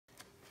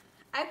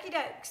Okie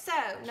doke. So,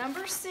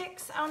 number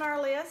 6 on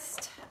our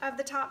list of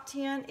the top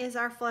 10 is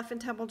our Fluff and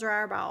Tumble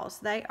dryer balls.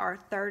 They are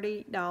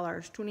 $30,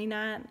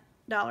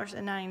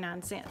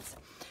 $29.99.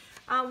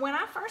 When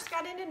I first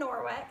got into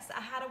Norwex,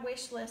 I had a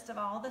wish list of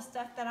all the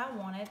stuff that I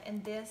wanted,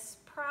 and this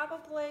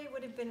probably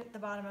would have been at the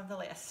bottom of the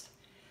list.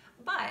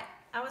 But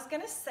I was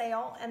going to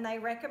sell, and they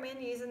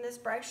recommend using this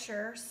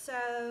brochure,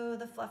 so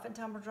the Fluff and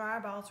Tumble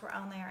dryer balls were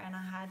on there, and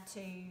I had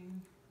to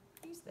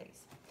use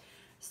these.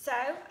 So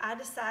I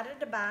decided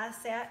to buy a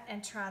set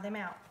and try them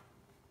out.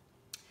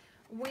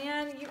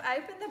 When you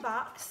open the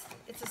box,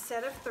 it's a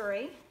set of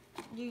 3.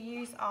 You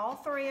use all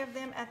 3 of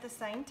them at the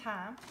same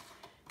time.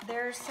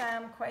 There's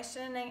some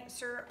question and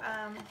answer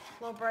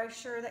little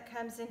brochure that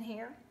comes in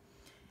here.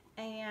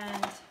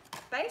 And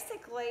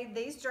basically,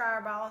 these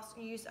dryer balls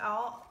use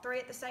all 3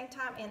 at the same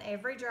time in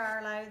every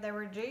dryer load. They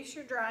reduce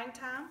your drying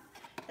time,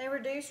 they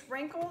reduce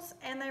wrinkles,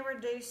 and they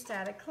reduce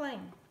static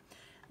cling.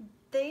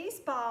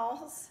 These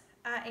balls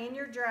in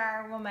your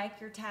dryer will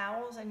make your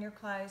towels and your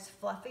clothes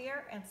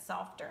fluffier and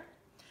softer.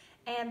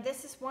 And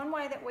this is one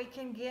way that we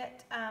can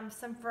get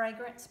some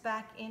fragrance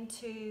back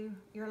into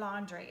your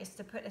laundry, is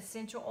to put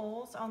essential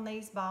oils on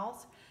these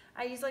balls.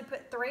 I usually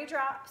put 3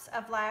 drops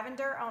of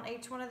lavender on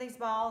each one of these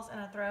balls, and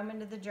I throw them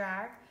into the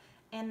dryer,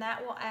 and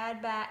that will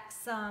add back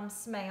some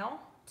smell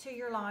to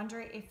your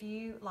laundry if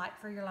you like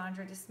for your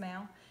laundry to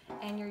smell.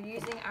 And you're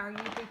using our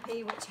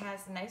UPP, which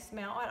has no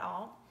smell at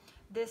all.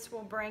 This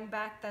will bring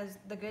back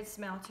the good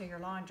smell to your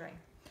laundry.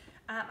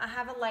 I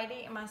have a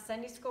lady in my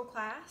Sunday school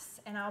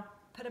class, and I'll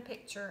put a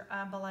picture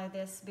below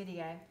this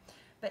video.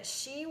 But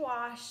she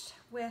washed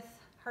with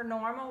her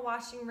normal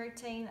washing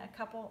routine a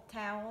couple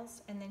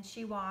towels, and then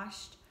she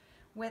washed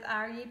with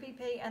our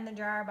UPP and the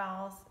dryer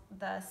balls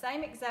the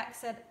same exact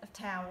set of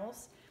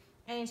towels,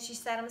 and she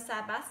set them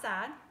side by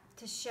side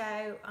to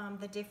show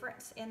the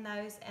difference in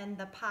those, and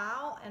the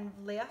pile and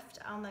lift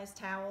on those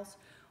towels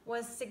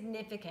was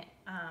significant.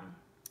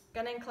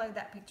 Going to include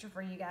that picture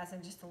for you guys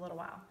in just a little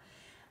while.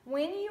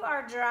 When you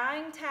are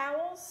drying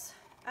towels,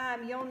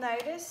 you'll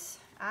notice,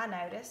 I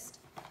noticed,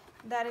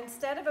 that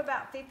instead of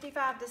about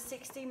 55 to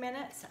 60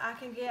 minutes, I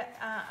can get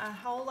a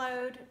whole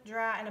load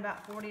dry in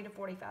about 40 to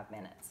 45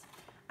 minutes.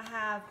 I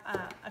have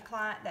a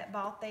client that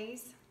bought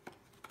these, a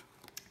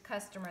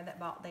customer that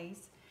bought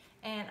these,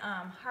 and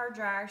her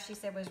dryer, she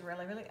said, was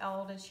really, really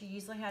old, and she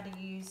usually had to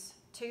use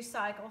 2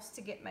 cycles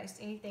to get most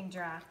anything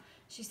dry.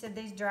 She said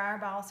these dryer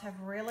balls have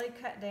really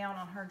cut down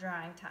on her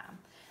drying time.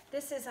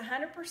 This is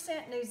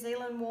 100% New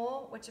Zealand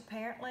wool, which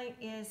apparently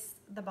is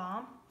the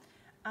bomb.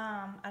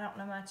 I don't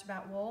know much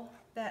about wool,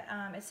 but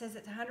it says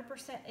it's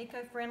 100%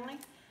 eco-friendly.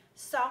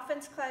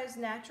 Softens clothes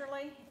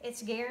naturally.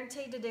 It's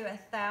guaranteed to do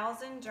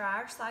 1,000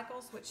 dryer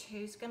cycles, which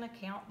who's going to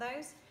count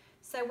those?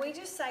 So we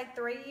just say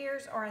 3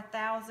 years or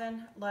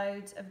 1,000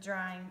 loads of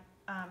drying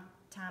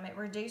time. It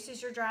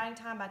reduces your drying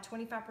time by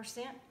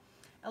 25%.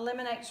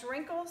 Eliminates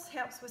wrinkles,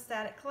 helps with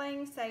static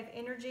cling, save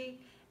energy,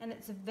 and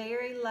it's a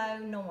very low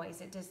noise.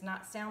 It does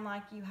not sound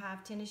like you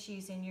have tennis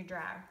shoes in your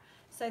dryer.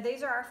 So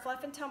these are our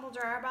Fluff and Tumble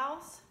dryer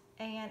balls,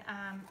 and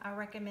I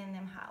recommend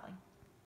them highly.